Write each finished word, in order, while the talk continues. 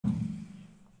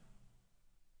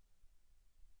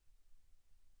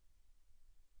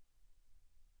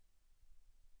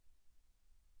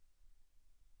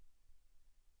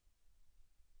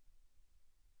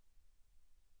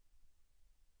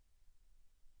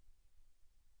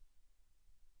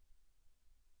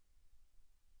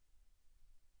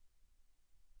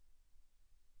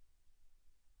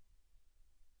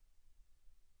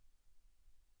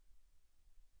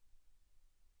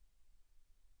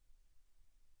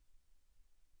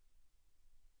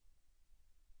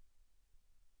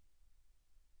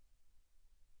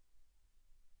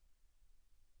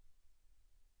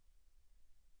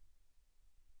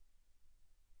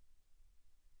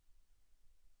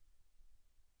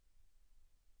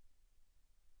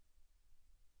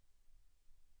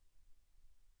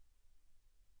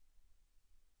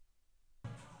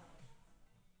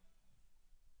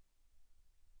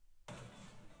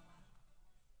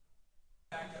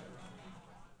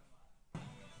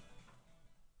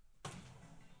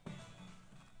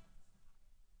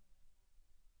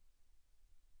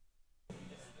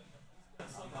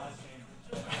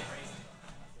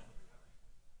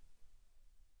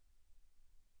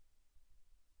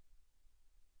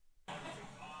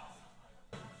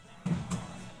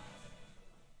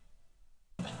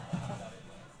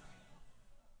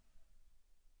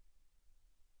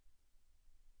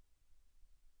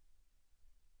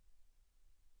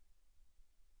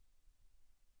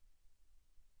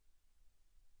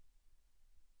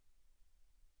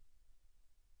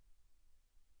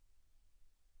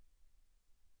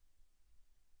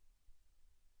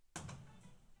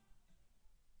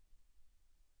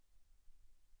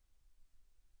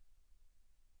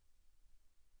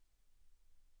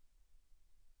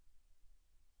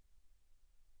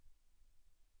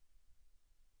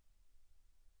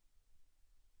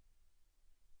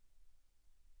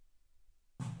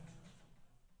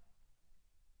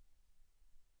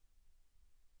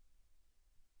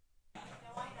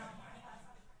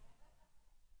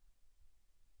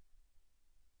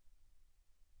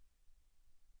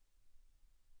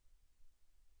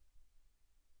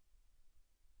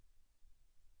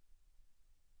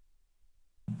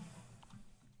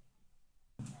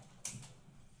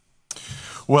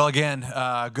Well, again,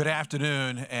 good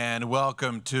afternoon and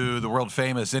welcome to the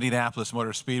world-famous Indianapolis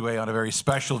Motor Speedway on a very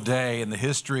special day in the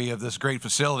history of this great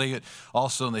facility,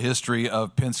 also in the history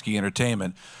of Penske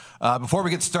Entertainment. Before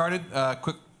we get started,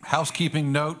 quick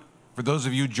housekeeping note. For those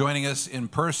of you joining us in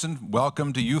person,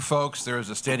 welcome to you folks. There is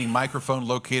a standing microphone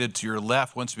located to your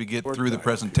left. Once we get through the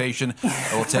presentation,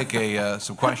 we'll take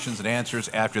some questions and answers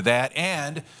after that.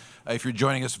 And if you're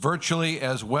joining us virtually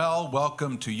as well,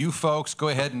 welcome to you folks. Go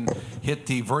ahead and hit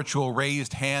the virtual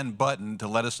raised hand button to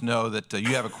let us know that you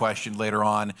have a question later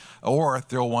on, or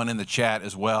throw one in the chat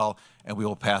as well, and we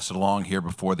will pass it along here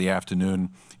before the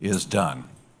afternoon is done.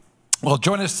 Well,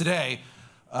 join us today.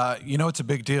 You know it's a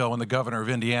big deal when the governor of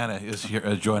Indiana is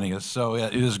here joining us, so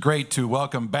it is great to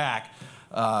welcome back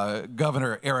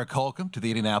Governor Eric Holcomb to the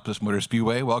Indianapolis Motor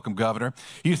Speedway. Welcome, Governor.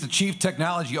 He's the Chief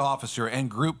Technology Officer and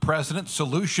Group President,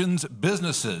 Solutions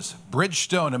Businesses,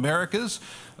 Bridgestone Americas.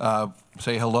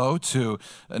 Say hello to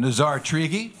Nazar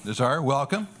Trigi. Nazar,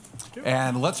 welcome.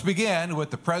 And let's begin with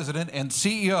the President and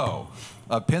CEO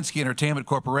of Penske Entertainment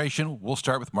Corporation. We'll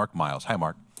start with Mark Miles. Hi,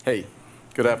 Mark. Hey,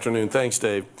 good afternoon. Thanks,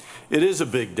 Dave. It is a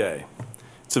big day.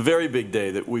 It's a very big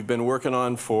day that we've been working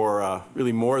on for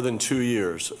really more than 2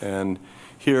 years. And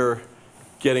here,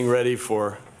 getting ready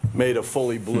for May to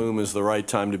fully bloom is the right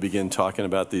time to begin talking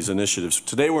about these initiatives.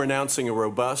 Today we're announcing a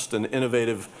robust and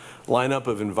innovative lineup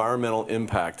of environmental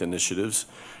impact initiatives,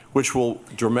 which will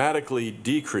dramatically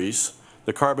decrease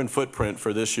the carbon footprint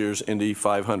for this year's Indy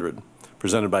 500,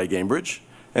 presented by Gamebridge,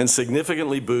 and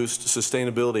significantly boost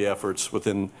sustainability efforts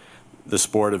within the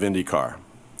sport of IndyCar.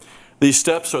 These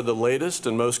steps are the latest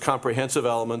and most comprehensive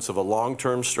elements of a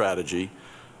long-term strategy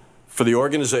for the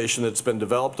organization that's been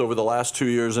developed over the last 2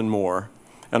 years and more,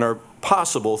 and are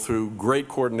possible through great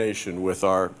coordination with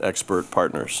our expert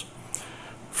partners.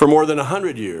 For more than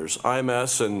 100 years,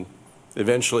 IMS and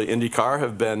eventually IndyCar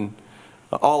have been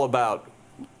all about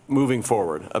moving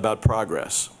forward, about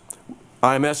progress.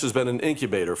 IMS has been an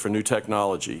incubator for new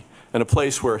technology and a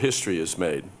place where history is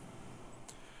made.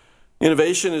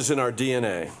 Innovation is in our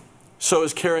DNA. So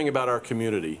is caring about our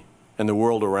community and the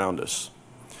world around us.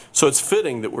 So it's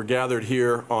fitting that we're gathered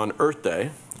here on Earth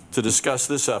Day to discuss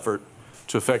this effort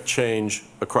to affect change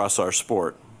across our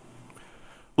sport.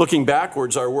 Looking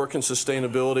backwards, our work in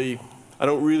sustainability, I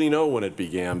don't really know when it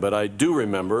began, but I do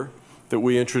remember that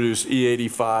we introduced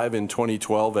E85 in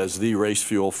 2012 as the race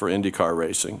fuel for IndyCar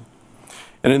racing.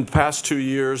 And in the past 2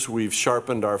 years, we've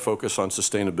sharpened our focus on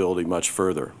sustainability much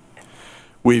further.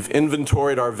 We've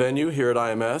inventoried our venue here at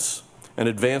IMS and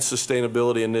advanced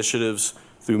sustainability initiatives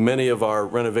through many of our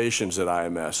renovations at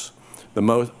IMS.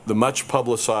 The much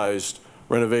publicized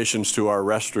renovations to our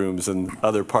restrooms and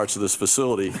other parts of this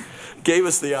facility gave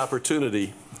us the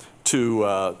opportunity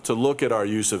to look at our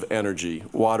use of energy,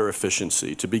 water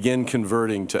efficiency, to begin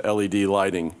converting to LED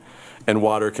lighting and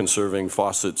water-conserving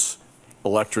faucets,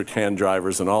 electric hand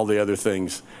drivers, and all the other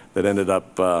things that ended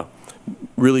up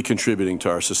really contributing to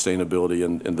our sustainability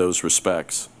in those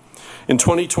respects. In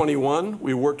 2021,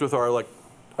 we worked with our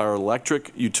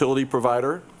electric utility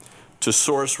provider to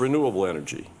source renewable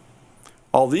energy.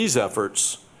 All these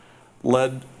efforts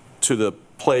led to the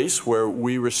place where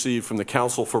we received from the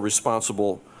Council for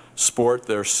Responsible Sport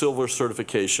their silver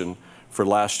certification for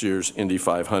last year's Indy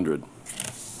 500.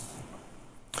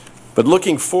 But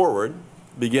looking forward,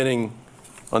 beginning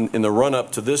in the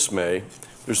run-up to this May,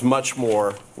 there's much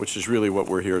more, which is really what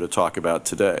we're here to talk about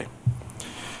today.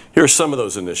 Here are some of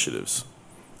those initiatives.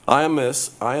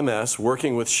 IMS,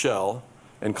 working with Shell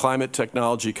and climate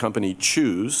technology company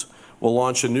Choose, will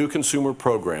launch a new consumer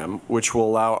program which will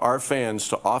allow our fans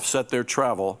to offset their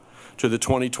travel to the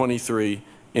 2023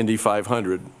 Indy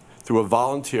 500 through a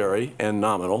voluntary and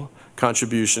nominal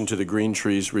contribution to the Green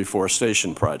Trees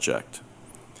Reforestation Project.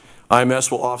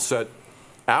 IMS will offset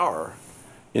our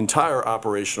entire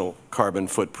operational carbon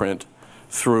footprint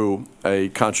through a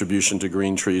contribution to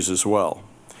Green Trees as well.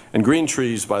 And Green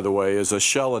Trees, by the way, is a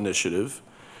Shell initiative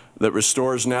that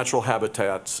restores natural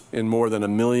habitats in more than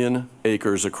 1 million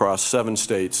acres across 7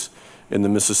 states in the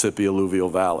Mississippi Alluvial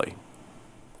Valley.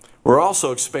 We're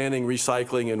also expanding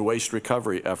recycling and waste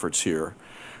recovery efforts here,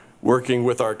 working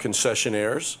with our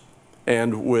concessionaires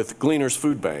and with Gleaners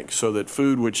Food Bank so that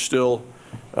food which still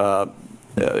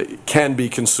can be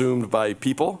consumed by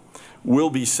people will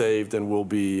be saved and will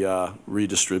be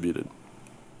redistributed.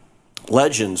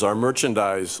 Legends, our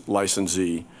merchandise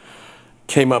licensee,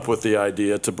 came up with the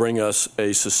idea to bring us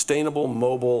a sustainable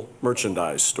mobile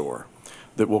merchandise store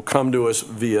that will come to us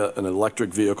via an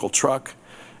electric vehicle truck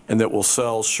and that will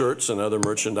sell shirts and other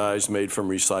merchandise made from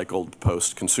recycled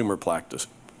post-consumer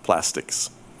plastics.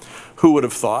 Who would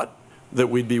have thought that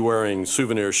we'd be wearing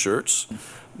souvenir shirts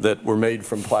that were made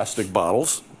from plastic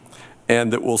bottles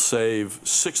and that will save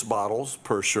 6 bottles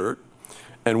per shirt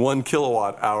and 1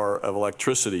 kilowatt hour of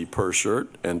electricity per shirt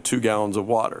and 2 gallons of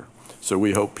water. So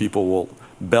we hope people will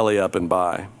belly up and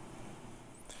buy.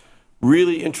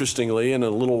 Really interestingly, in a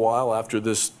little while after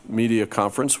this media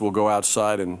conference, we'll go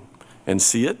outside and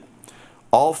see it.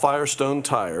 All Firestone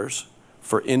tires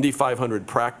for Indy 500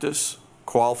 practice,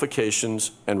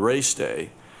 qualifications, and race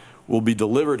day will be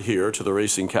delivered here to the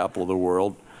racing capital of the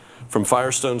world from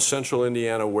Firestone's Central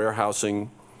Indiana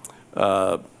Warehousing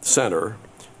Center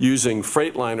using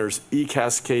Freightliner's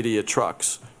eCascadia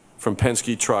trucks from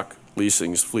Penske Truck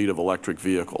Leasing's fleet of electric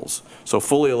vehicles. So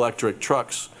fully electric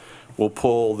trucks will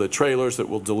pull the trailers that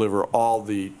will deliver all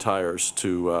the tires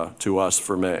to us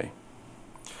for May.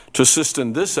 To assist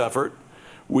in this effort,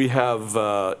 we have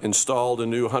installed a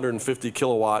new 150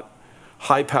 kilowatt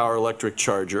high power electric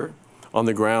charger on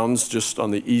the grounds just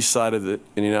on the east side of the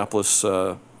Indianapolis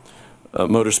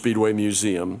Motor Speedway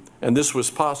Museum. And this was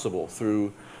possible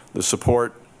through the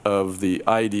support of the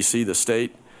IEDC, the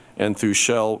state, and through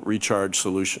Shell Recharge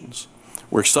Solutions.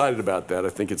 We're excited about that. I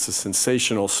think it's a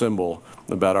sensational symbol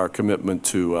about our commitment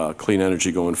to clean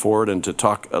energy going forward. And to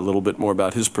talk a little bit more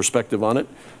about his perspective on it,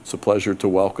 it's a pleasure to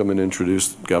welcome and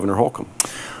introduce Governor Holcomb.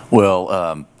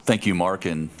 Well, thank you, Mark,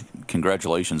 and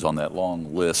congratulations on that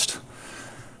long list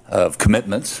of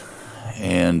commitments.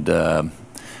 And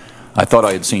I thought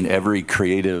I had seen every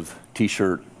creative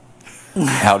T-shirt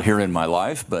out here in my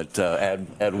life, but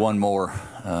add one more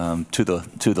to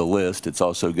the list. It's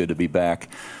also good to be back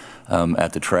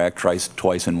at the track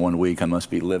twice in 1 week. I must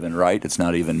be living right. It's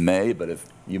not even May, but if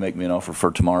you make me an offer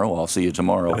for tomorrow, I'll see you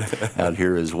tomorrow out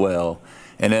here as well.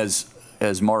 And as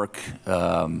Mark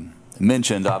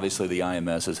mentioned, obviously the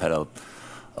IMS has had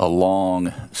a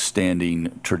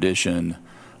long-standing tradition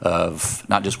of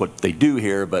not just what they do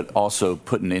here, but also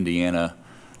putting Indiana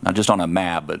not just on a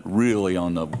map, but really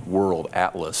on the world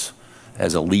atlas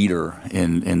as a leader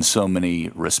in so many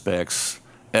respects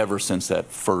ever since that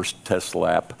first test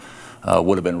lap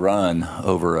would have been run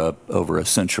over a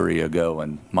century ago.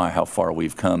 And my, how far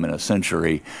we've come in a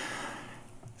century.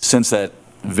 Since that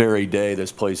very day,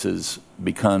 this place has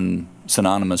become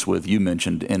synonymous with, you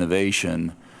mentioned,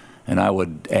 innovation. And I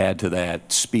would add to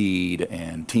that speed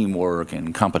and teamwork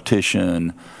and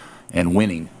competition and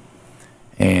winning.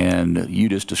 And you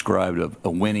just described a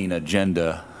winning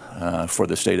agenda for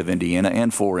the state of Indiana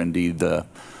and for, indeed, the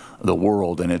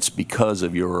world. And it's because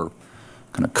of your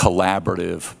kind of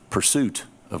collaborative pursuit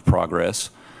of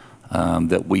progress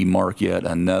that we mark yet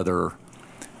another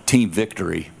team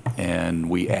victory. And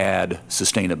we add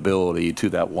sustainability to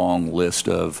that long list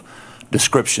of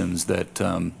descriptions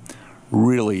that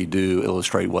really do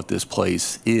illustrate what this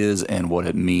place is and what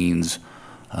it means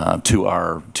to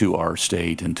our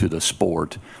state and to the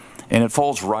sport. And it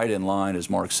falls right in line, as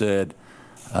Mark said,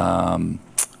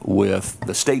 with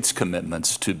the state's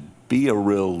commitments to be a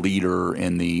real leader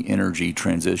in the energy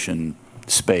transition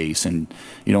space. And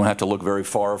you don't have to look very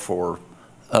far for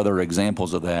other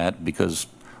examples of that, because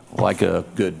like a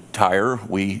good tire,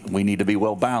 we need to be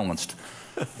well balanced.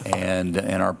 And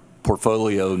our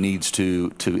portfolio needs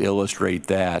to illustrate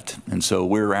that. And so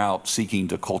we're out seeking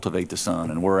to cultivate the sun,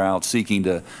 and we're out seeking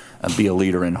to be a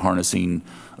leader in harnessing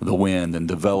the wind and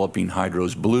developing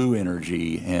hydro's blue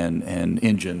energy and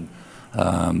engine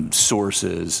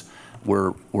sources.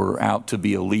 We're out to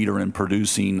be a leader in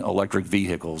producing electric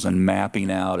vehicles and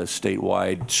mapping out a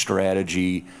statewide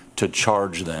strategy to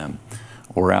charge them.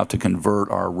 We're out to convert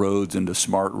our roads into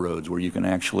smart roads where you can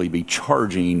actually be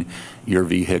charging your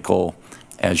vehicle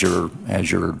as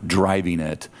you're driving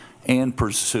it, and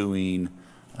pursuing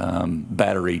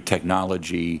battery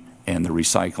technology and the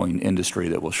recycling industry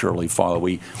that will surely follow.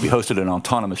 We hosted an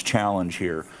autonomous challenge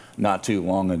here not too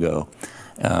long ago,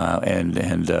 and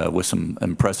with some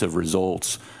impressive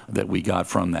results that we got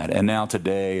from that. And now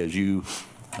today, as you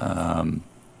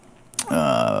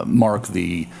mark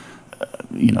the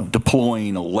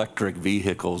deploying electric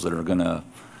vehicles that are going to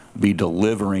be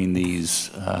delivering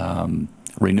these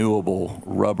renewable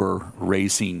rubber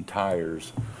racing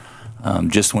tires,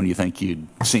 just when you think you'd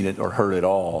seen it or heard it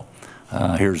all,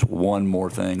 here's one more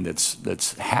thing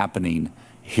that's happening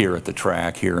here at the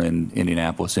track here in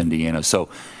Indianapolis, Indiana. So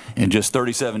in just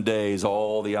 37 days,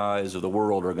 all the eyes of the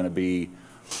world are going to be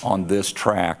on this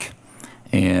track,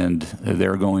 and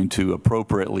they're going to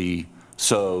appropriately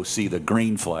so see the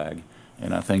green flag.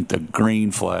 And I think the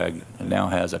green flag now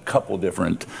has a couple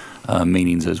different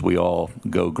meanings as we all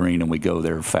go green and we go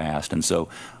there fast. And so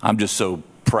I'm just so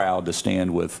proud to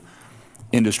stand with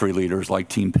industry leaders like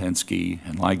Team Penske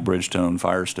and like Bridgestone,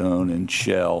 Firestone, and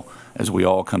Shell as we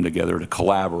all come together to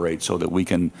collaborate so that we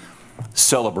can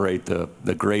celebrate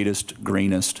the greatest,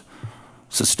 greenest,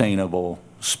 sustainable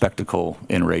spectacle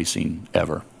in racing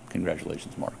ever.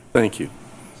 Congratulations, Mark. Thank you.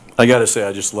 I got to say,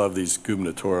 I just love these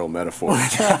gubernatorial metaphors.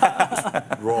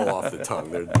 Just roll off the tongue.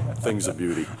 They're things of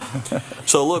beauty.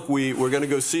 So look, we're going to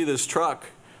go see this truck,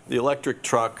 the electric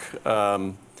truck,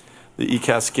 the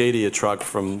eCascadia truck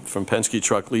from Penske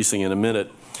Truck Leasing in a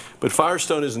minute. But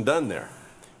Firestone isn't done there.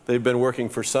 They've been working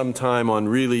for some time on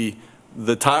really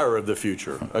the tire of the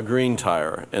future, a green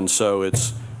tire. And so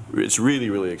it's really,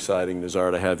 really exciting,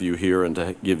 Nazar, to have you here and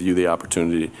to give you the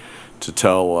opportunity to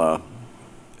tell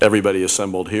everybody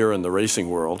assembled here in the racing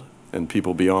world and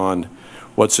people beyond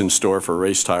what's in store for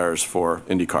race tires for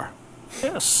IndyCar.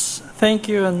 Yes, thank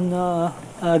you. And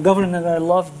Governor, I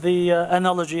love the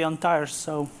analogy on tires,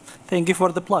 so thank you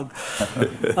for the plug.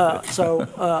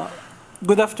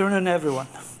 Good afternoon, everyone.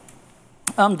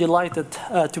 I'm delighted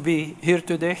to be here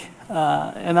today,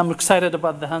 and I'm excited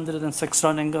about the 106th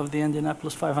running of the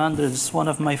Indianapolis 500. It's one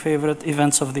of my favorite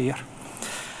events of the year.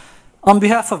 On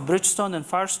behalf of Bridgestone and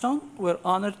Firestone, we're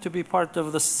honored to be part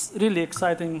of this really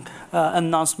exciting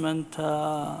announcement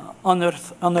on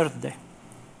Earth Day.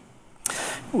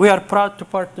 We are proud to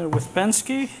partner with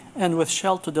Penske and with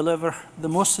Shell to deliver the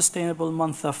most sustainable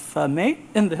month of May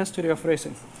in the history of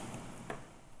racing.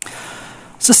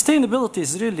 Sustainability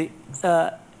is really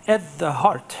at the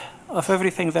heart of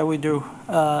everything that we do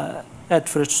at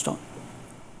Bridgestone.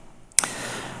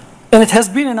 And it has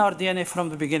been in our DNA from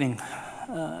the beginning.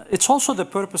 It's also the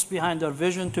purpose behind our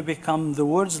vision to become the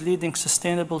world's leading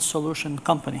sustainable solution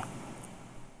company.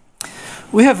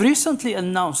 We have recently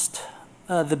announced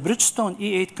the Bridgestone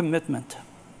E8 commitment,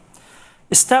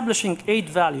 establishing 8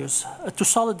 values to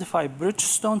solidify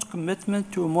Bridgestone's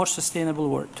commitment to a more sustainable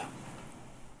world.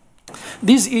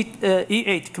 These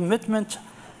E8 commitments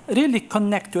really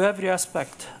connect to every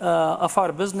aspect of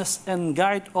our business and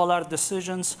guide all our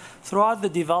decisions throughout the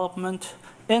development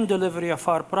and delivery of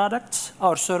our products,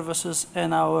 our services,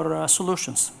 and our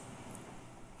solutions.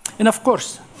 And of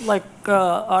course, like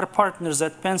our partners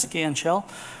at Penske and Shell,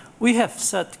 we have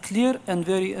set clear and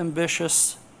very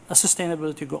ambitious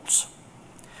sustainability goals.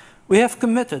 We have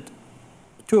committed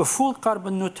to a full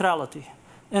carbon neutrality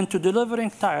and to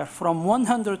delivering tire from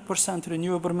 100%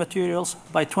 renewable materials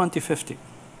by 2050,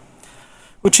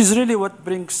 which is really what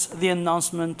brings the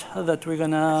announcement that we're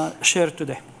going to share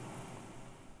today.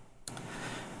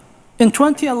 In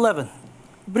 2011,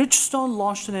 Bridgestone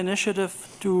launched an initiative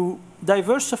to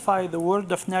diversify the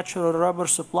world of natural rubber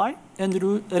supply and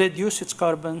reduce its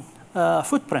carbon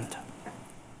footprint.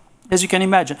 As you can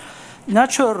imagine,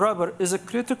 natural rubber is a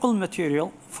critical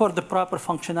material for the proper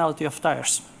functionality of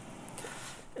tires,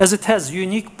 as it has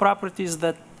unique properties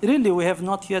that really we have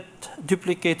not yet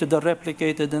duplicated or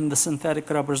replicated in the synthetic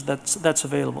rubbers that's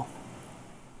available.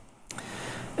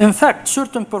 In fact,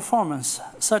 certain performance,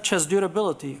 such as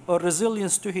durability or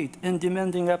resilience to heat in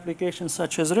demanding applications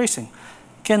such as racing,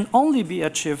 can only be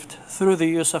achieved through the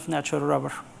use of natural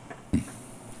rubber.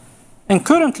 And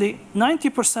currently,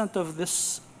 90% of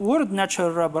this world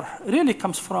natural rubber really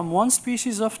comes from one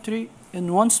species of tree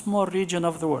in one small region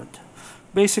of the world.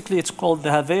 Basically, it's called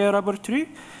the Hawaii rubber tree,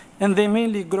 and they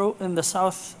mainly grow in the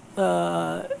Southeast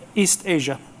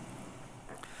Asia.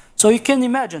 So you can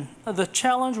imagine the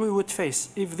challenge we would face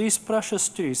if these precious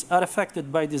trees are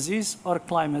affected by disease or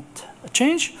climate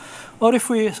change, or if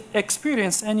we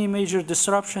experience any major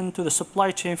disruption to the supply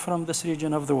chain from this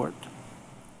region of the world.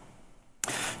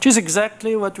 Which is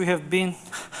exactly what we have been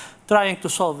trying to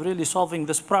solve, really solving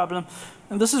this problem.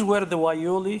 And this is where the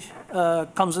Waiuli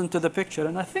comes into the picture.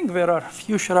 And I think there are a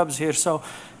few shrubs here, so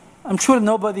I'm sure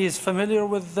nobody is familiar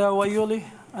with Waiuli,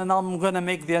 and I'm going to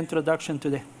make the introduction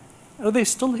today. Are they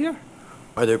still here?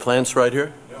 Are there plants right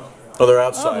here? Yeah. Oh, they're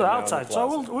outside. Oh, they're outside.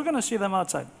 So we're going to see them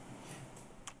outside.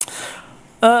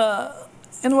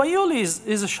 And Waiuli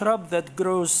is a shrub that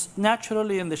grows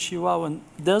naturally in the Chihuahuan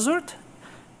Desert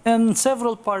and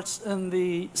several parts in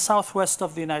the southwest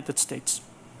of the United States.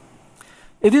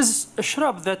 It is a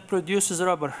shrub that produces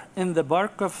rubber in the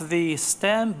bark of the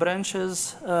stem,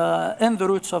 branches, and the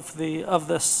roots of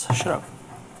this shrub.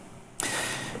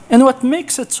 And what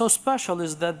makes it so special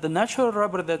is that the natural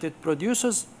rubber that it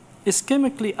produces is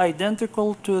chemically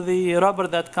identical to the rubber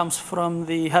that comes from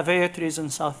the Hawaii trees in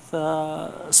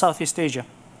Southeast Asia.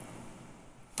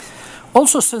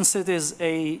 Also, since it is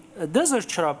a desert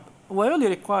shrub, Waiuli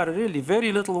require really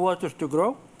very little water to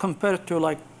grow compared to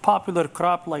like popular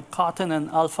crop like cotton and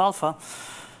alfalfa,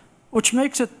 which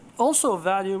makes it also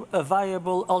a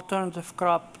viable alternative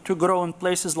crop to grow in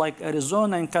places like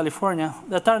Arizona and California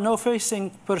that are now facing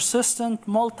persistent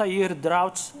multi-year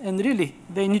droughts, and really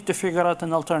they need to figure out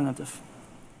an alternative.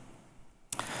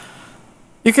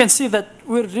 You can see that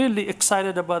we're really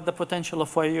excited about the potential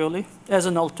of Waiuli as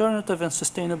an alternative and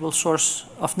sustainable source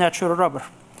of natural rubber,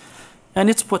 and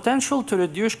its potential to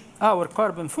reduce our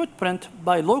carbon footprint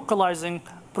by localizing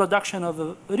production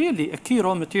of really a key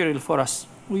raw material for us.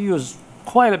 We use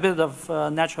quite a bit of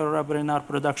natural rubber in our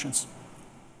productions.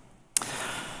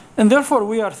 And therefore,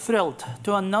 we are thrilled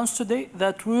to announce today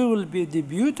that we will be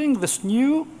debuting this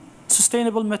new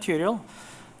sustainable material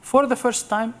for the first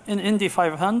time in Indy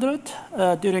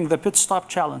 500 during the Pit Stop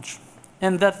Challenge,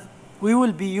 and that we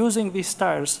will be using these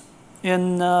tires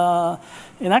in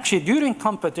actually during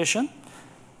competition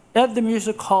at the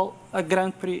Music Hall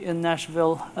Grand Prix in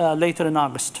Nashville later in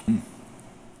August.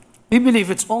 We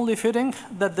believe it's only fitting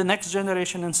that the next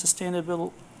generation in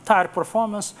sustainable tire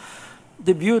performance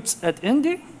debuts at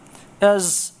Indy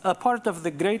as a part of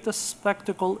the greatest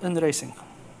spectacle in racing.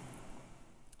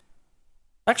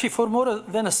 Actually, for more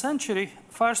than a century,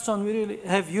 Firestone really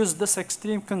have used this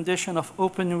extreme condition of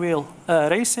open wheel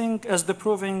racing as the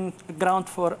proving ground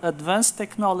for advanced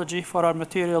technology for our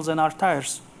materials and our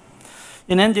tires.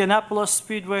 In Indianapolis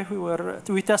Speedway,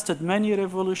 we tested many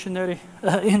revolutionary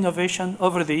innovation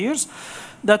over the years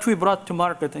that we brought to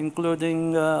market,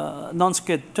 including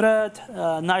non-skid tread,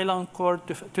 nylon cord,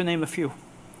 to name a few.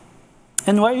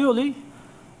 In Waiuli,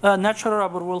 natural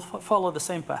rubber will follow the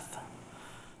same path.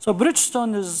 So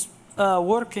Bridgestone is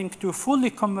working to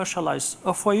fully commercialize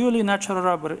Waiuli natural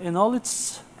rubber in all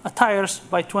its tires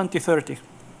by 2030.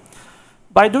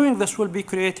 By doing this, we'll be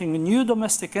creating a new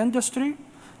domestic industry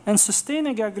and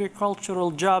sustaining agricultural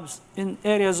jobs in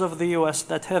areas of the US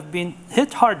that have been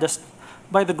hit hardest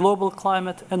by the global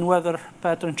climate and weather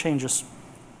pattern changes.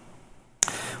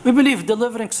 We believe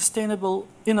delivering sustainable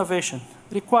innovation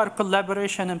requires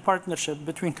collaboration and partnership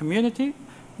between community,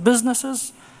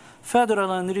 businesses,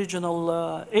 federal and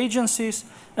regional agencies,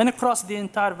 and across the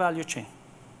entire value chain,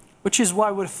 which is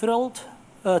why we're thrilled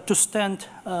to stand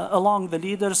along the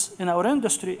leaders in our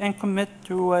industry and commit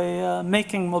to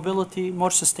making mobility more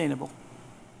sustainable.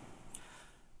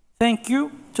 Thank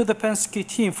you to the Penske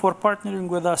team for partnering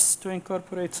with us to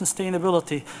incorporate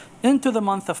sustainability into the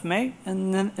month of May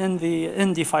and in the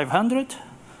Indy 500.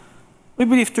 We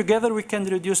believe together we can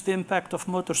reduce the impact of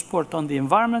motorsport on the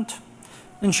environment,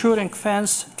 ensuring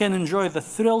fans can enjoy the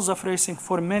thrills of racing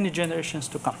for many generations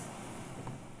to come.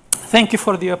 Thank you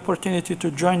for the opportunity to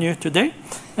join you today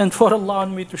and for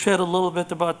allowing me to share a little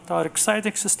bit about our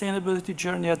exciting sustainability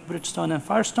journey at Bridgestone and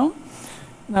Firestone.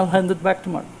 And I'll hand it back to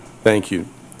Mark. Thank you.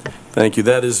 Thank you.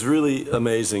 That is really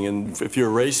amazing. And if you're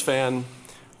a race fan,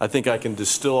 I think I can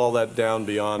distill all that down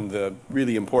beyond the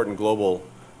really important global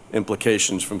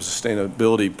implications from a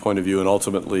sustainability point of view and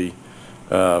ultimately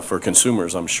for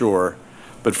consumers, I'm sure.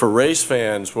 But for race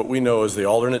fans, what we know is the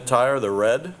alternate tire, the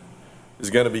red,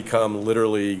 is going to become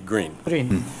literally green.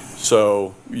 Green.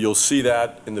 So you'll see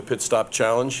that in the Pit Stop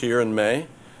Challenge here in May,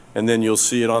 and then you'll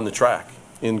see it on the track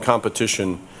in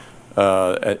competition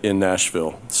in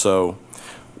Nashville. So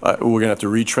we're going to have to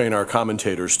retrain our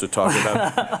commentators to talk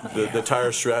about the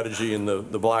tire strategy and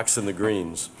the blacks and the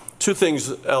greens. Two things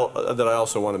that I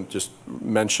also want to just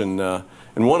mention,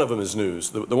 and one of them is news.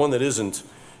 The one that isn't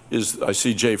is I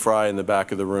see Jay Fry in the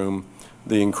back of the room.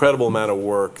 The incredible amount of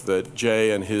work that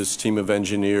Jay and his team of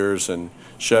engineers and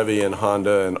Chevy and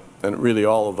Honda and really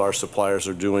all of our suppliers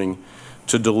are doing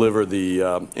to deliver the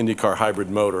IndyCar hybrid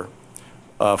motor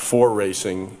for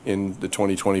racing in the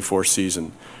 2024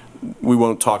 season. We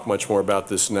won't talk much more about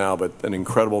this now, but an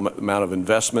incredible amount of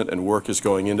investment and work is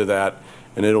going into that,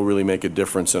 and it'll really make a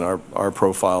difference in our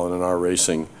profile and in our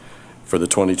racing for the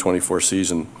 2024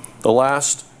 season. The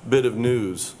last bit of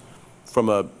news from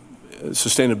a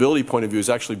sustainability point of view is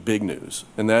actually big news,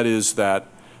 and that is that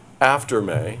after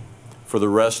May, for the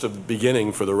rest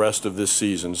of this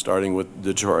season, starting with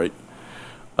Detroit,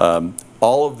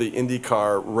 all of the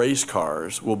IndyCar race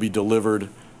cars will be delivered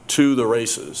to the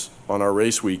races on our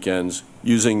race weekends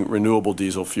using renewable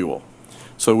diesel fuel.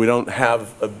 So we don't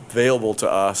have available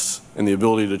to us and the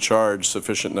ability to charge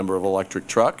sufficient number of electric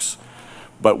trucks,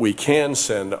 but we can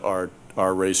send our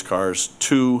race cars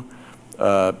to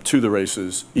the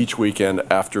races each weekend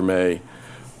after May,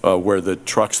 where the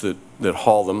trucks that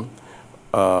haul them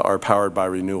are powered by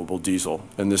renewable diesel,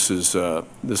 and this is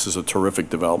a terrific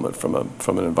development from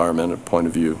an environmental point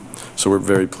of view. So we're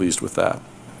very pleased with that.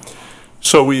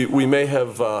 So we may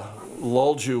have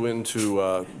lulled you into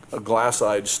a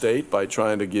glass-eyed state by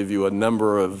trying to give you a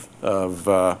number of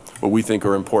what we think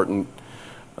are important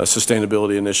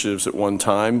sustainability initiatives at one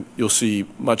time. You'll see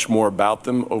much more about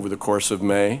them over the course of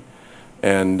May.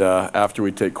 And after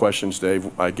we take questions,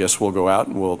 Dave, I guess we'll go out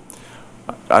and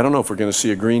I don't know if we're going to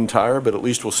see a green tire, but at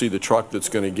least we'll see the truck that's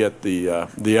going to get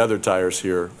the other tires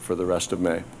here for the rest of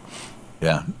May.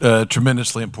 Yeah,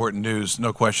 tremendously important news,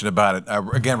 no question about it.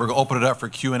 Again, we're going to open it up for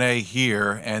Q&A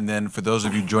here, and then for those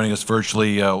of you joining us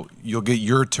virtually, you'll get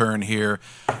your turn here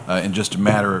in just a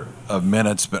matter of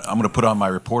minutes. But I'm going to put on my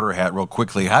reporter hat real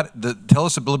quickly. Tell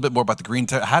us a little bit more about the green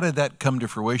tire. How did that come to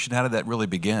fruition? How did that really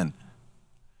begin?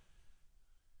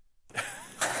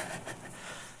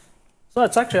 So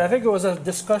it's actually, I think it was a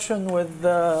discussion with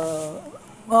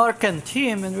Mark and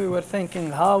team, and we were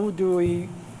thinking, how do we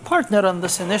partner on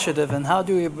this initiative, and how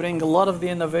do we bring a lot of the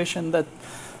innovation that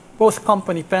both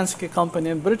company, Penske company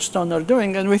and Bridgestone are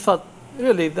doing? And we thought,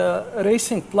 really, the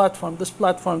racing platform, this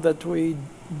platform that we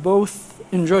both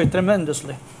enjoy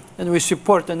tremendously, and we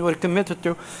support and we're committed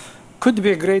to, could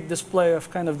be a great display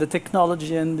of kind of the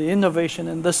technology and the innovation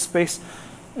in this space.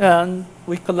 And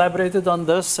we collaborated on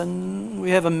this, and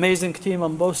we have an amazing team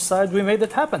on both sides. We made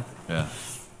it happen. Yeah,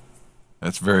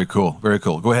 that's very cool. Very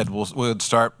cool. Go ahead. We'll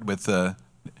start with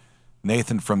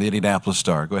Nathan from the Indianapolis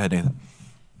Star. Go ahead, Nathan.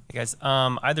 Hey guys,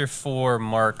 either for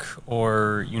Mark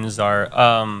or Unizar,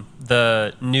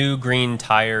 the new green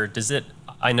tire, does it?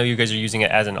 I know you guys are using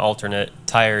it as an alternate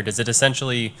tire. Does it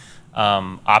essentially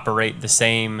operate the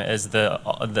same as the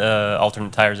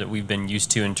alternate tires that we've been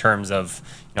used to in terms of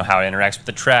how it interacts with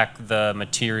the track, the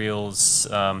materials,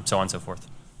 so on and so forth?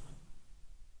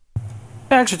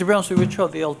 Actually, to be honest with you, we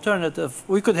chose the alternative.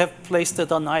 We could have placed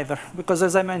it on either, because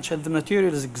as I mentioned, the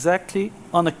material is exactly,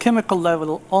 on a chemical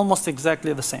level, almost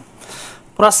exactly the same.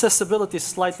 Processability is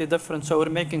slightly different, so we're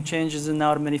making changes in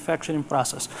our manufacturing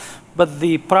process. But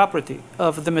the property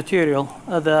of the material,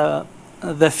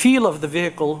 the feel of the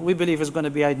vehicle, we believe is going to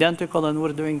be identical, and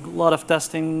we're doing a lot of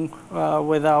testing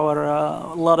with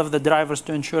a lot of the drivers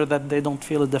to ensure that they don't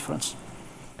feel a difference.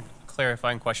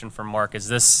 Clarifying question for Mark, is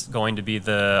this going to be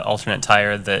the alternate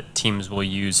tire that teams will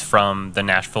use from the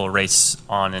Nashville race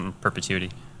on in perpetuity?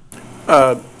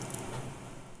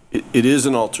 It is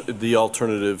the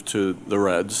alternative to the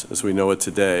Reds as we know it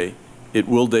today. It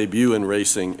will debut in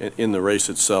racing, in the race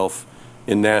itself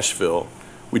in Nashville.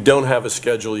 We don't have a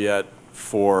schedule yet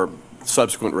for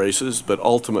subsequent races, but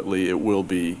ultimately it will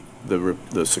be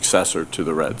the successor to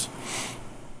the Reds.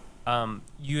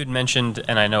 You had mentioned,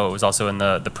 and I know it was also in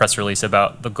the press release,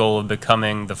 about the goal of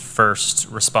becoming the first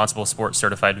responsible sports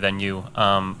certified venue.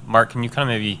 Mark, can you kind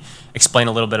of maybe explain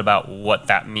a little bit about what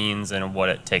that means and what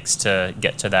it takes to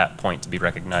get to that point to be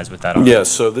recognized with that honor? Yes,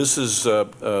 so this is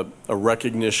a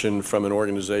recognition from an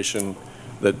organization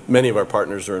that many of our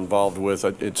partners are involved with.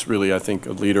 It's really, I think,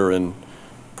 a leader in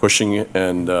pushing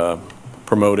and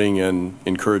promoting and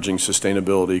encouraging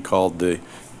sustainability, called the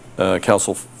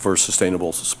Council for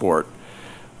Sustainable Sport.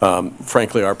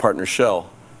 Frankly, our partner Shell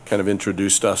kind of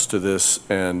introduced us to this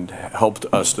and helped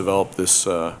us develop this,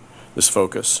 this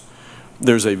focus.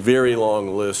 There's a very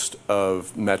long list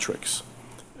of metrics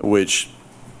which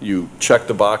you check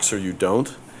the box or you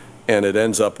don't, and it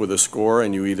ends up with a score,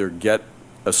 and you either get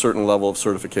a certain level of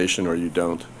certification or you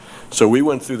don't. So we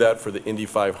went through that for the Indy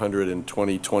 500 in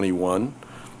 2021.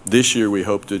 This year we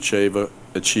hope to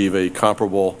achieve a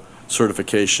comparable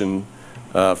certification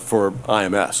for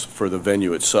IMS, for the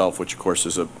venue itself, which of course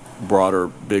is a broader,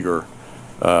 bigger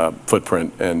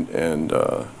footprint and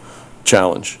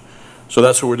challenge. So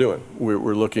that's what we're doing.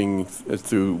 We're looking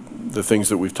through the things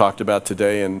that we've talked about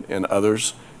today and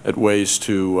others at ways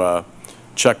to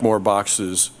check more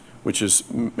boxes, which is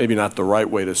maybe not the right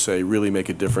way to say really make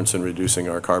a difference in reducing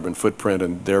our carbon footprint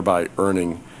and thereby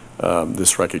earning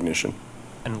this recognition.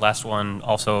 And last one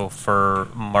also for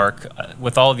Mark.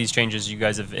 With all of these changes you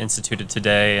guys have instituted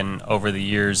today and over the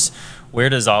years, where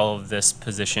does all of this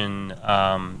position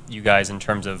you guys in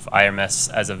terms of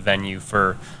IMS as a venue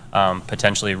for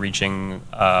potentially reaching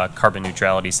carbon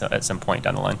neutrality at some point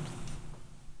down the line?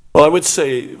 Well, I would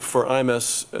say for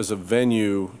IMS as a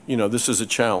venue, you know, this is a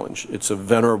challenge. It's a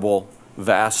venerable,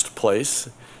 vast place,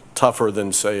 tougher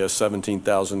than, say, a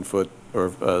 17,000 foot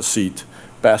or seat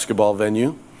basketball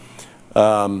venue.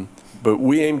 But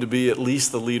we aim to be at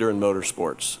least the leader in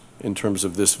motorsports in terms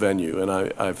of this venue, and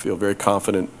I feel very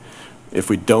confident if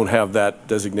we don't have that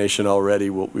designation already,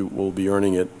 we'll be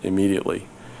earning it immediately.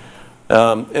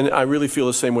 And I really feel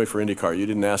the same way for IndyCar. You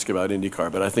didn't ask about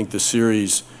IndyCar, but I think the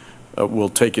series will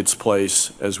take its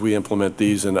place as we implement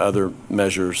these and other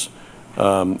measures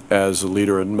as a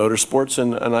leader in motorsports,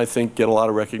 and I think get a lot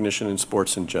of recognition in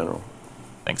sports in general.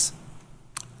 Thanks.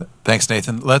 Thanks,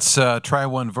 Nathan. Let's try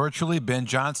one virtually. Ben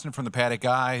Johnson from the Paddock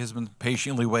Eye has been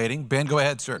patiently waiting. Ben, go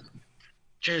ahead, sir.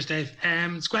 Cheers, Dave.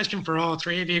 It's a question for all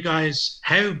three of you guys.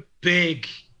 How big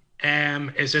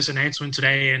is this announcement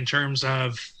today in terms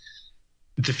of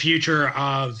the future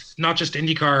of not just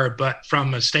IndyCar, but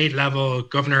from a state level,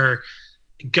 governor,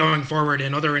 going forward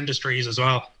in other industries as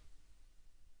well?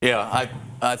 Yeah,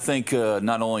 I think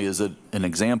not only is it an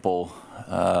example,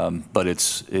 but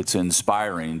it's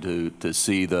inspiring to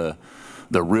see the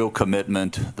real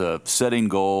commitment, the setting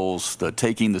goals, the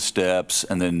taking the steps,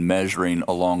 and then measuring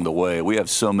along the way. We have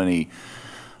so many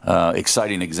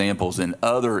exciting examples in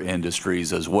other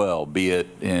industries as well, be it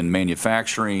in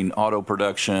manufacturing, auto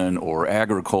production, or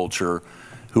agriculture,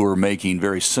 who are making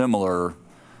very similar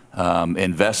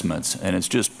investments. And it's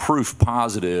just proof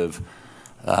positive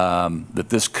that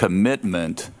this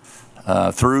commitment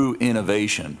through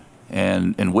innovation,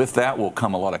 and with that will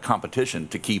come a lot of competition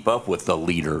to keep up with the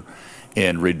leader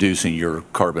in reducing your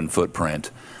carbon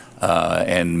footprint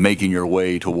and making your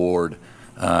way toward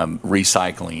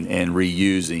recycling and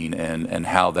reusing, and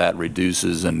how that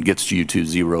reduces and gets you to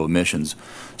zero emissions.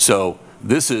 So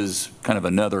this is kind of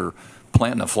another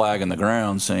planting a flag in the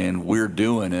ground saying we're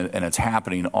doing it, and it's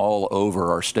happening all over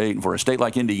our state. And for a state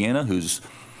like Indiana, who's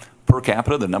per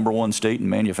capita the #1 state in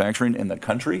manufacturing in the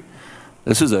country,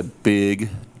 this is a big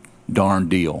darn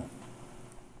deal.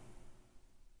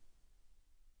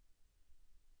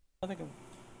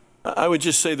 I would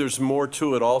just say there's more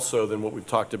to it also than what we've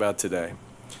talked about today.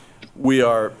 We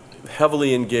are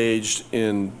heavily engaged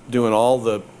in doing all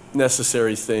the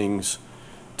necessary things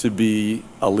to be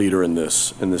a leader in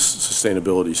this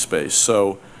sustainability space.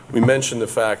 So we mentioned the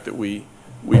fact that we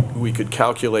could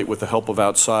calculate with the help of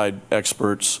outside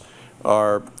experts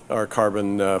our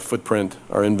carbon footprint,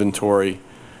 our inventory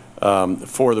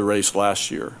for the race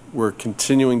last year. We're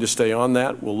continuing to stay on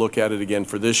that. We'll look at it again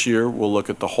for this year. We'll look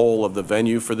at the whole of the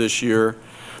venue for this year,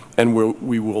 and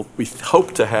we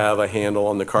hope to have a handle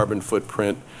on the carbon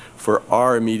footprint for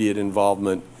our immediate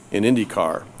involvement in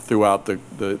IndyCar throughout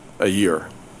a year.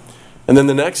 And then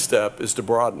the next step is to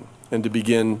broaden and to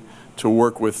begin to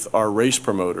work with our race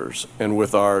promoters and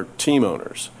with our team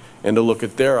owners, and to look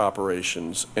at their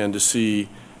operations and to see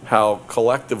how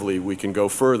collectively we can go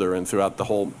further, and throughout the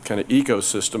whole kind of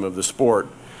ecosystem of the sport,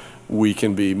 we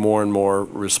can be more and more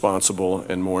responsible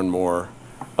and more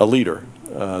a leader,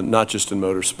 not just in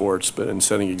motorsports, but in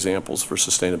setting examples for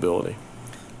sustainability.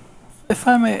 If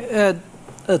I may add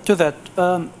to that,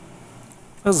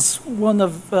 as one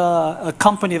of a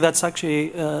company that's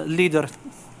actually a leader,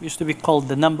 used to be called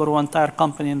the #1 tire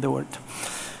company in the world.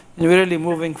 And we're really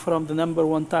moving from the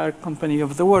 #1 tire company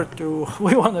of the world to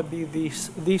we want to be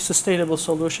the sustainable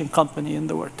solution company in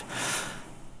the world.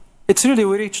 It's really,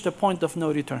 we reached a point of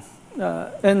no return.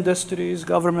 Industries,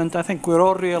 government, I think we're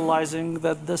all realizing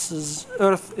that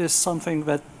Earth is something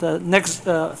that the next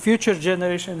future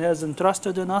generation has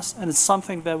entrusted in us, and it's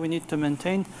something that we need to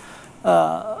maintain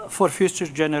for future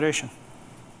generation.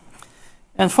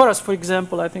 And for us, for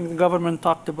example, I think the government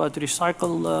talked about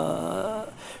recycle.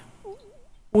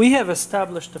 We have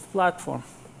established a platform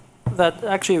that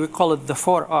actually we call it the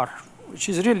 4R, which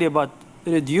is really about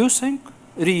reducing,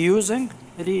 reusing,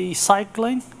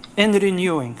 recycling, and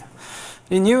renewing.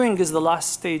 Renewing is the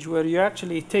last stage, where you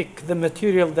actually take the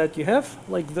material that you have,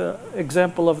 like the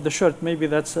example of the shirt, maybe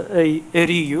that's a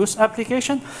reuse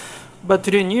application. But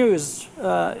renew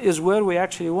is where we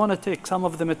actually want to take some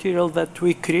of the material that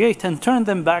we create and turn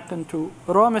them back into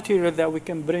raw material that we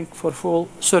can bring for full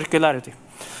circularity.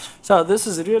 So this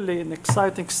is really an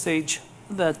exciting stage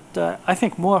that I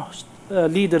think more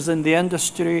leaders in the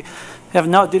industry have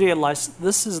now realized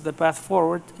this is the path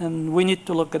forward, and we need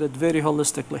to look at it very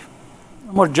holistically.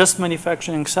 More just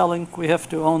manufacturing, selling, we have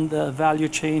to own the value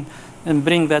chain and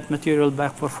bring that material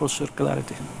back for full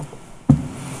circularity.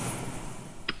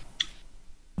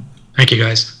 Thank you,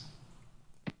 guys.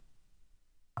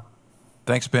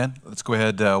 Thanks, Ben. Let's go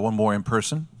ahead, one more in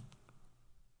person.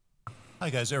 Hi,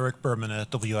 guys. Eric Berman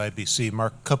at WIBC.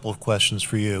 Mark, a couple of questions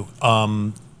for you.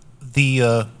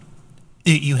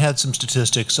 You had some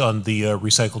statistics on the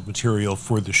recycled material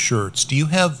for the shirts. Do you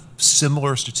have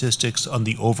similar statistics on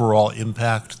the overall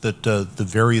impact that the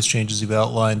various changes you've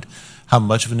outlined, how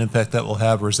much of an impact that will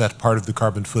have, or is that part of the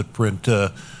carbon footprint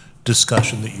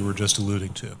discussion that you were just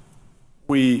alluding to?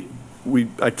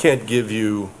 I can't give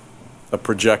you a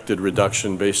projected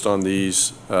reduction based on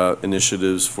these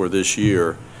initiatives for this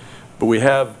year, but we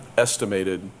have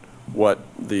estimated what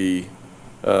the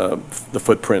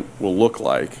footprint will look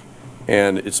like,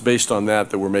 and it's based on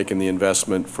that we're making the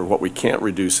investment for what we can't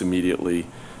reduce immediately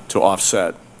to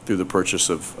offset through the purchase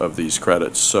of these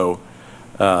credits. So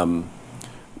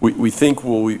we think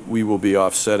we will be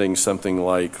offsetting something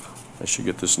like, I should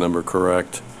get this number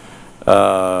correct.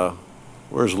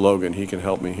 Where's Logan? He can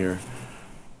help me here.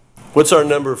 What's our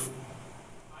number?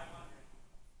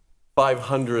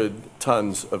 500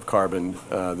 tons of carbon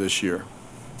this year.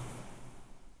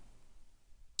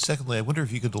 Secondly, I wonder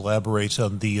if you could elaborate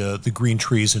on the Green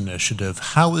Trees Initiative.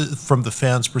 From the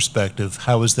fans' perspective,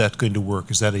 how is that going to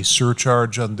work? Is that a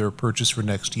surcharge on their purchase for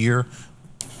next year?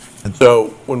 So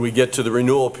when we get to the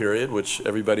renewal period, which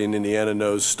everybody in Indiana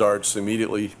knows starts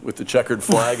immediately with the checkered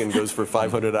flag and goes for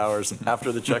 500 hours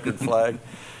after the checkered flag,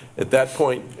 at that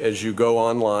point, as you go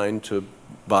online to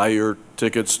buy your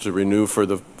tickets to renew for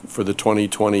the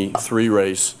 2023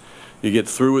 race, you get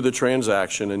through with the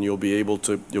transaction and you'll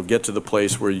get to the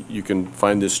place where you can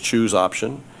find this choose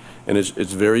option, and it's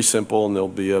very simple, and there'll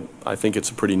be I think it's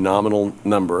a pretty nominal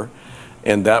number,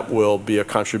 and that will be a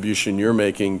contribution you're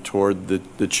making toward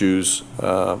the choose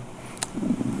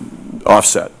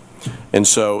offset. And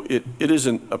so it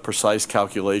isn't a precise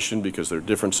calculation because there are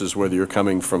differences whether you're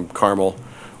coming from Carmel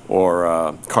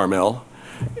or Carmel,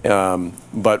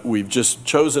 but we've just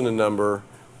chosen a number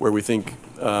where we think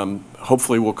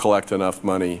hopefully we'll collect enough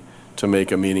money to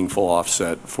make a meaningful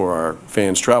offset for our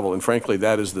fans' travel. And frankly,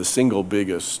 that is the single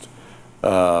biggest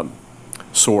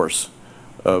source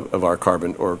of our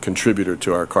carbon, or contributor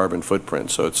to our carbon footprint.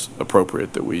 So it's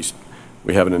appropriate that we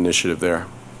have an initiative there.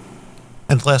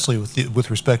 And lastly,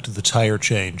 with respect to the tire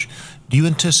change, do you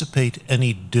anticipate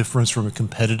any difference from a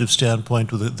competitive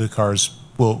standpoint with the cars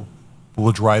will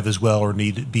drive as well or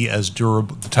need to be as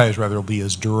durable, the tires rather will be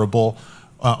as durable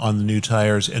on the new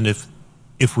tires? And if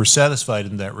we're satisfied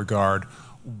in that regard,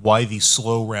 why the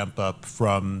slow ramp up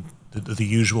from the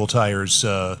usual tires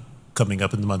coming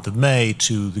up in the month of May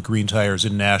to the green tires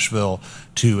in Nashville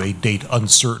to a date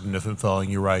uncertain, if I'm following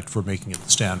you right, for making it the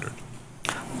standard?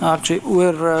 Actually,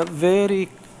 we're very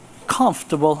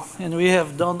comfortable, and we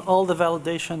have done all the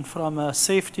validation from a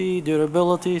safety,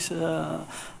 durability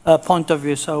point of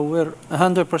view, so we're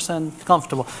 100%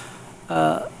 comfortable.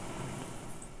 The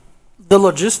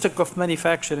logistic of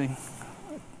manufacturing,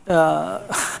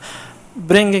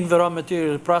 bringing the raw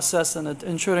material, processing it,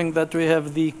 ensuring that we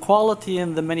have the quality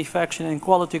in the manufacturing,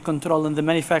 quality control in the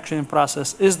manufacturing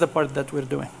process is the part that we're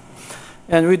doing.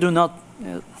 And we do not,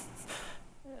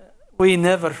 we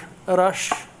never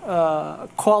rush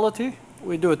quality.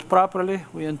 We do it properly.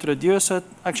 We introduce it.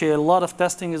 Actually, a lot of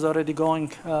testing is already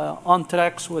going on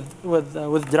tracks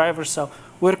with drivers. So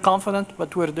we're confident,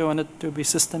 but we're doing it to be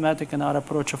systematic in our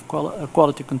approach of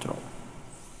quality control.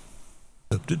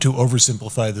 To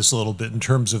oversimplify this a little bit, in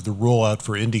terms of the rollout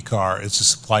for IndyCar, it's a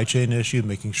supply chain issue,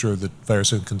 making sure that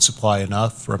Firestone can supply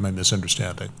enough, or am I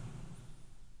misunderstanding?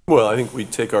 Well, I think we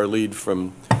take our lead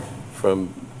from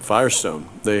Firestone.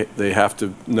 They have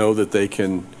to know that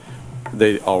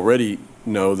they already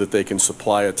know that they can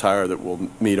supply a tire that will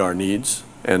meet our needs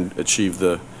and achieve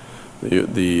the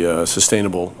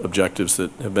sustainable objectives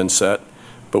that have been set.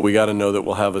 But we got to know that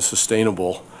we'll have a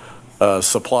sustainable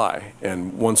supply,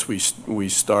 and once we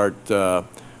start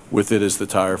with it as the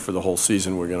tire for the whole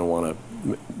season, we're going to want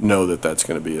to know that that's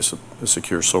going to be a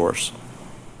secure source.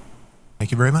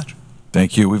 Thank you very much.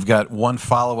 Thank you. We've got one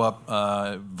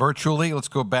follow-up virtually. Let's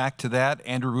go back to that.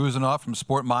 Andrew Ruzinoff from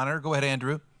Sport Monitor. Go ahead,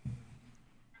 Andrew.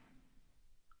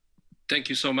 Thank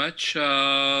you so much,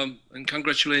 and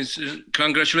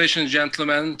congratulations,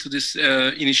 gentlemen, to this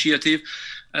initiative.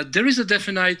 There is a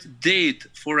definite date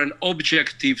for an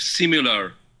objective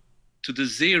similar to the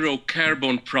Zero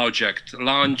Carbon project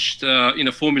launched in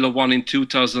a Formula One in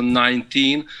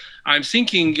 2019. I'm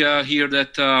thinking here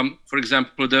that, for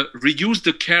example, reduce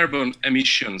the carbon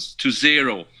emissions to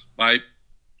zero by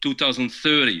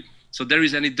 2030. So there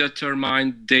is any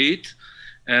determined date?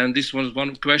 And this was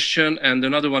one question. And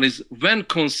another one is, when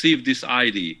conceived this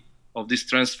idea of this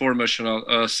transformational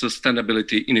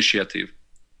sustainability initiative?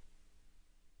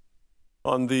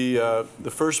 On the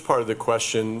first part of the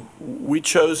question, we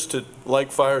chose to,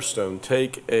 like Firestone,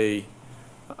 take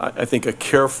I think a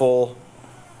careful,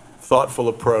 thoughtful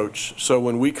approach. So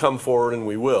when we come forward, and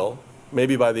we will,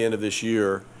 maybe by the end of this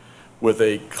year, with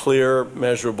a clear,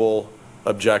 measurable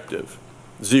objective,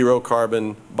 zero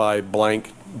carbon by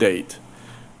blank date,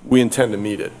 we intend to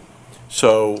meet it.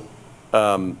 So,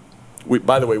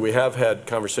 by the way, we have had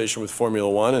conversation with Formula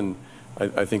One, and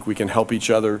I think we can help each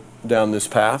other down this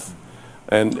path.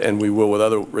 And we will with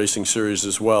other racing series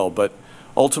as well. But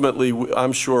ultimately,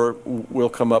 I'm sure we'll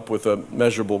come up with a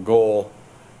measurable goal,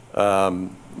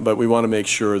 but we want to make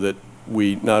sure that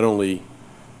we not only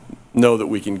know that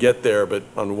we can get there, but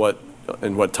in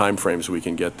what time frames we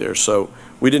can get there. So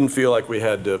we didn't feel like we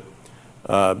had to,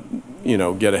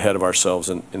 get ahead of ourselves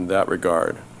in that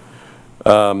regard.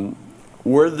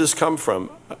 Where did this come from?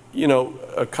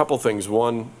 A couple things.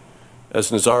 One, as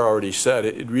Nazar already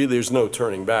said, there's no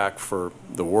turning back for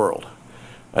the world.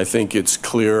 I think it's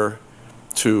clear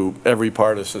to every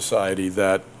part of society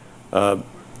that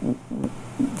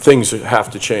things have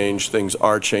to change, things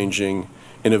are changing,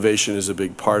 innovation is a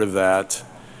big part of that,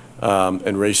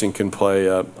 and racing can play,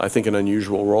 I think, an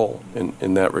unusual role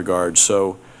in that regard.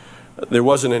 So there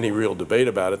wasn't any real debate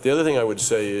about it. The other thing I would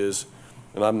say is,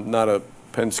 and I'm not a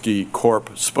Penske Corp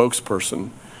spokesperson,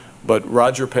 but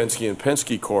Roger Penske and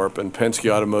Penske Corp and Penske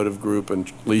Automotive Group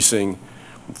and leasing,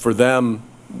 for them,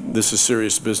 this is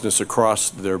serious business across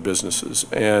their businesses.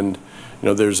 And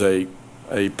there's a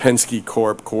Penske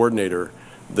Corp coordinator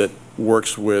that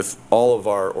works with all of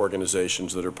our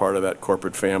organizations that are part of that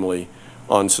corporate family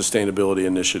on sustainability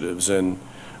initiatives. And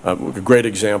a great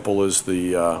example is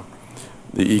the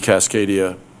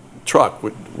eCascadia truck,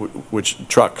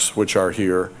 which are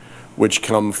here, which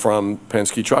come from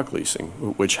Penske Truck Leasing,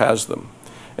 which has them.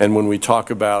 And when we talk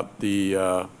about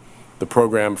the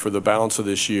program for the balance of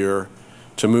this year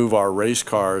to move our race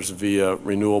cars via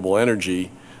renewable energy,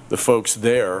 the folks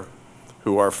there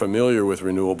who are familiar with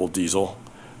renewable diesel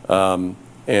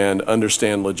and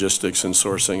understand logistics and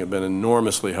sourcing have been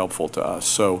enormously helpful to us.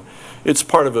 So it's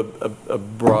part of a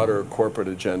broader corporate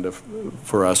agenda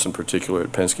for us, in particular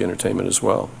at Penske Entertainment as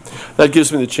well. That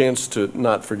gives me the chance to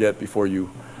not forget before you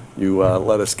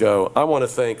let us go. I want to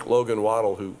thank Logan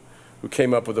Waddle, who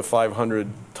came up with a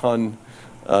 500-ton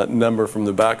number from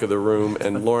the back of the room,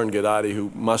 and Lauren Gadati,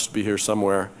 who must be here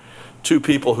somewhere. Two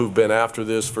people who've been after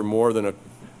this for more than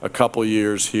a couple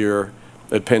years here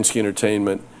at Penske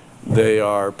Entertainment. They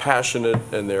are passionate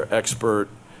and they're expert,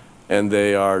 and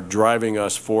they are driving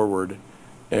us forward.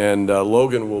 And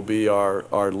Logan will be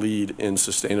our lead in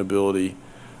sustainability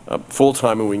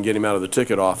full-time, and we can get him out of the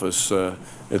ticket office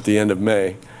at the end of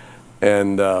May.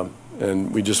 And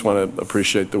we just want to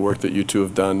appreciate the work that you two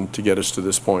have done to get us to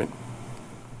this point.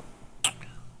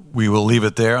 We will leave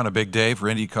it there on a big day for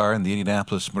IndyCar and the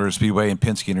Indianapolis Motor Speedway and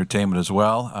Penske Entertainment as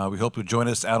well. We hope you'll join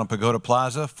us out on Pagoda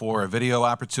Plaza for a video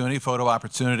opportunity, photo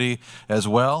opportunity as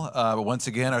well. But once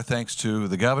again, our thanks to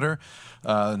the Governor,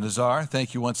 Nazar.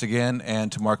 Thank you once again, and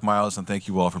to Mark Miles, and thank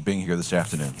you all for being here this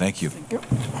afternoon. Thank you.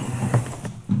 Thank you.